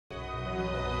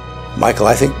Michael,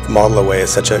 I think Model Away is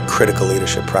such a critical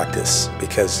leadership practice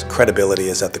because credibility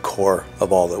is at the core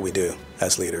of all that we do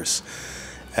as leaders.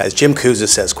 As Jim Cusa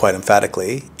says quite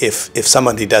emphatically, if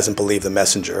somebody doesn't believe the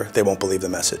messenger, they won't believe the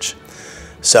message.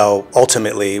 So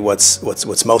ultimately,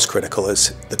 what's most critical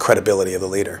is the credibility of the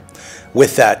leader.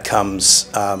 With that comes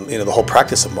the whole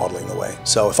practice of modeling the way.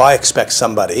 So if I expect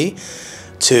somebody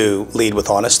to lead with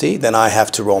honesty, then I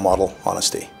have to role model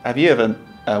honesty. Have you ever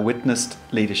witnessed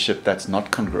leadership that's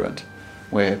not congruent,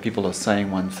 where people are saying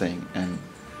one thing and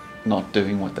not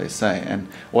doing what they say, and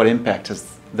what impact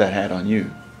has that had on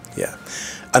you? Yeah,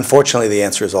 unfortunately the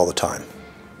answer is all the time.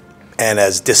 And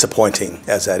as disappointing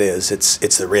as that is,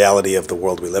 it's the reality of the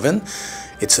world we live in.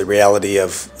 It's the reality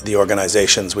of the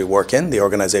organizations we work in, the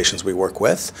organizations we work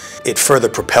with. It further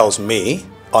propels me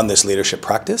on this leadership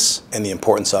practice and the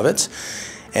importance of it.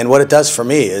 And what it does for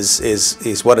me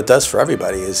is what it does for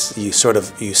everybody, is you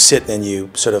sit and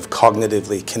you sort of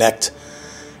cognitively connect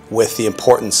with the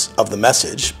importance of the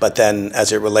message, but then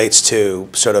as it relates to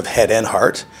sort of head and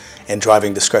heart and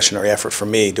driving discretionary effort for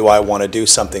me, do I want to do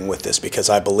something with this because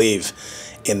I believe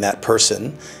in that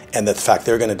person and the fact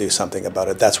they're going to do something about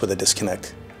it? That's where the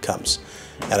disconnect comes.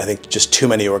 And I think just too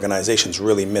many organizations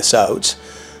really miss out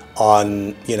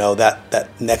on that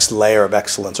next layer of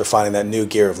excellence or finding that new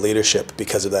gear of leadership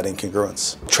because of that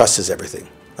incongruence. Trust is everything.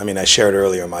 I mean, I shared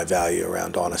earlier my value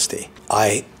around honesty.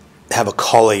 I have a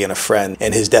colleague and a friend,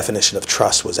 and his definition of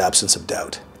trust was absence of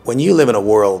doubt. When you live in a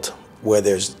world where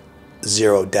there's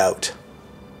zero doubt,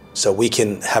 so we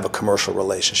can have a commercial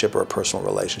relationship or a personal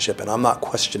relationship, and I'm not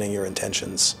questioning your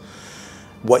intentions.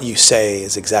 What you say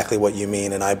is exactly what you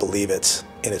mean, and I believe it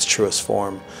in its truest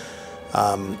form.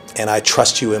 And I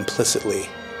trust you implicitly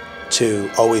to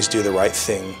always do the right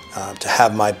thing, to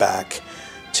have my back,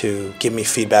 to give me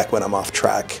feedback when I'm off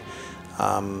track,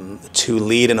 to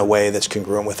lead in a way that's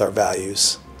congruent with our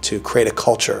values, to create a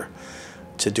culture,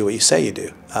 to do what you say you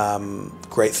do.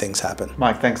 Great things happen.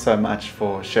 Mike, thanks so much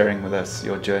for sharing with us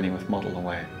your journey with Model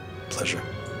Away. Pleasure.